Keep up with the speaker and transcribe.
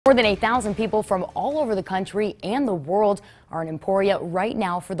More than 8,000 people from all over the country and the world are in Emporia right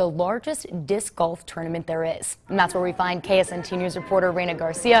now for the largest disc golf tournament there is. And that's where we find KSNT News reporter Reina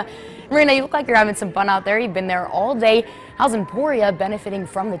Garcia. Reina, you look like you're having some fun out there. You've been there all day. How's Emporia benefiting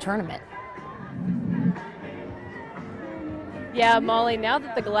from the tournament? Yeah, Molly, now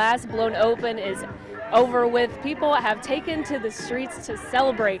that the glass blown open is over with, people have taken to the streets to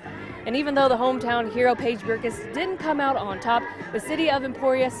celebrate. And even though the hometown hero Paige Bierkes didn't come out on top, the city of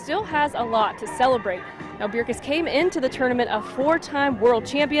Emporia still has a lot to celebrate. Now, Bierkes came into the tournament a four-time world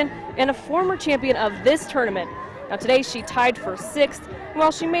champion and a former champion of this tournament. Now, today she tied for 6th. And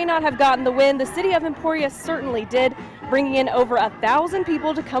while she may not have gotten the win, the city of Emporia certainly did, bringing in over 1,000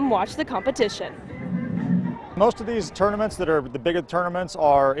 people to come watch the competition. Most of these tournaments that are the bigger tournaments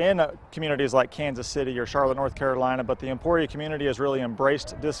are in communities like Kansas City or Charlotte, North Carolina, but the Emporia community has really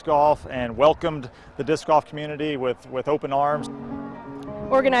embraced disc golf and welcomed the disc golf community with open arms.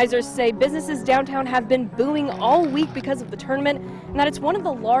 Organizers say businesses downtown have been booming all week because of the tournament, and that it's one of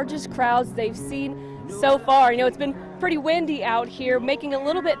the largest crowds they've seen so far. You know, it's been pretty windy out here, making it a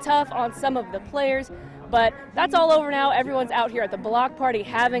little bit tough on some of the players. But that's all over now. Everyone's out here at the block party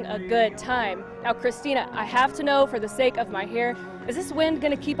having a good time. Now, Christina, I have to know, for the sake of my hair, is this wind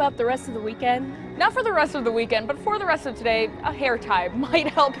going to keep up the rest of the weekend? Not for the rest of the weekend, but for the rest of today, a hair tie might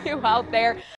help you out there.